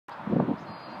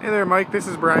Hey there, Mike. This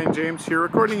is Brian James here,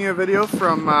 recording you a video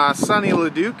from sunny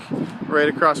Leduc, right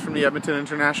across from the Edmonton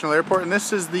International Airport. And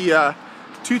this is the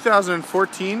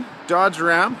 2014 Dodge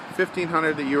Ram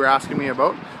 1500 that you were asking me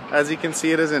about. As you can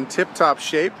see, it is in tip-top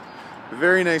shape.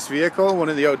 Very nice vehicle. One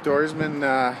of the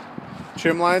outdoorsman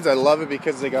trim lines. I love it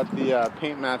because they got the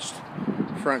paint-matched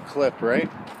front clip, right?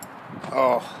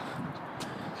 Oh,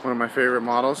 one of my favorite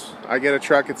models. I get a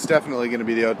truck, it's definitely going to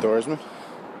be the outdoorsman.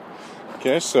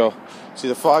 Okay, so see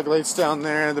the fog lights down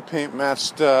there, the paint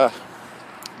matched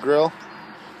grill,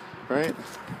 right?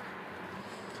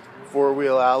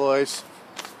 Four-wheel alloys.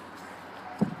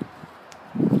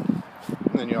 And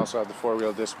then you also have the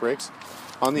four-wheel disc brakes.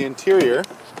 On the interior,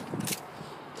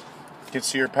 you can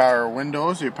see your power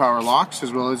windows, your power locks,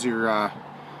 as well as your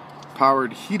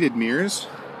powered heated mirrors.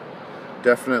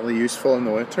 Definitely useful in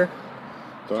the winter.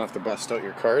 Don't have to bust out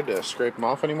your car to scrape them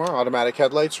off anymore. Automatic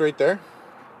headlights right there.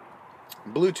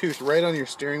 Bluetooth right on your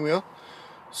steering wheel.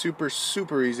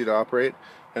 Super easy to operate.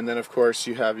 And then of course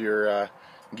you have your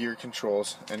gear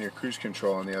controls and your cruise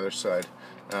control on the other side.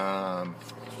 You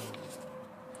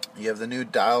have the new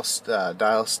dial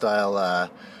style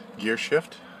gear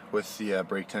shift with the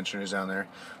brake tensioners down there.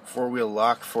 Four-wheel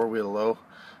lock, four-wheel low.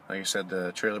 Like I said,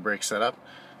 the trailer brake setup,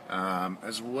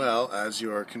 as well as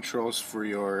your controls for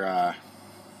your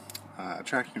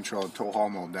traction control, tow haul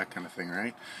mode, that kind of thing,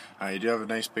 right? You do have a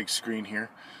nice big screen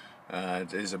here.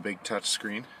 It is a big touch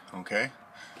screen, okay?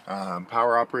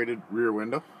 Power operated rear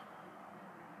window.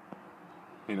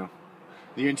 You know,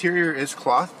 the interior is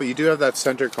cloth, but you do have that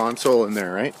center console in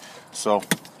there, right? So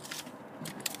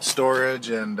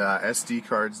storage and SD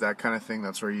cards, that kind of thing,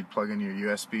 that's where you'd plug in your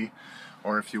USB,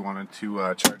 or if you wanted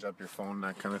to charge up your phone,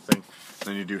 that kind of thing.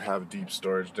 Then you do have deep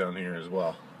storage down here as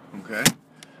well, okay?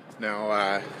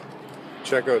 Now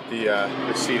check out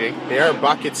the seating. They are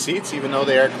bucket seats, even though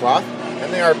they are cloth,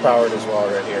 and they are powered as well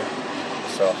right here.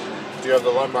 So do have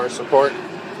the lumbar support,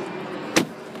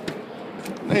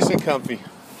 nice and comfy.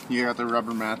 You got the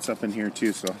rubber mats up in here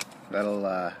too, so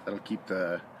that'll keep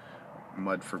the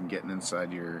mud from getting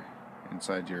inside your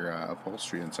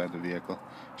upholstery inside the vehicle,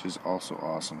 which is also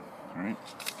awesome. All right,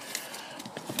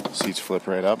 seats flip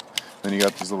right up. Then you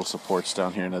got these little supports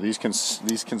down here. Now these can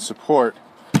support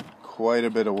quite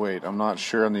a bit of weight. I'm not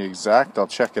sure on the exact. I'll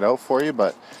check it out for you,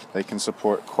 but they can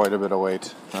support quite a bit of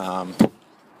weight. And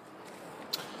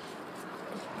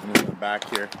in the back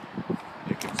here,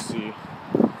 you can see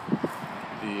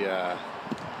the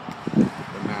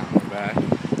mat in the back.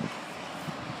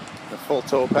 The full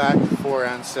tow pack, 4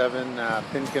 and 7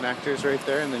 pin connectors right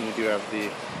there, and then you do have the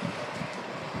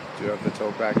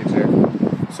tow package there.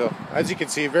 So as you can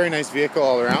see, very nice vehicle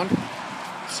all around.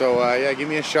 So yeah, give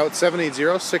me a shout,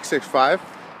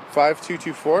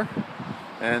 780-665-5224,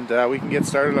 and we can get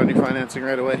started on your financing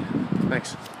right away.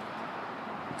 Thanks.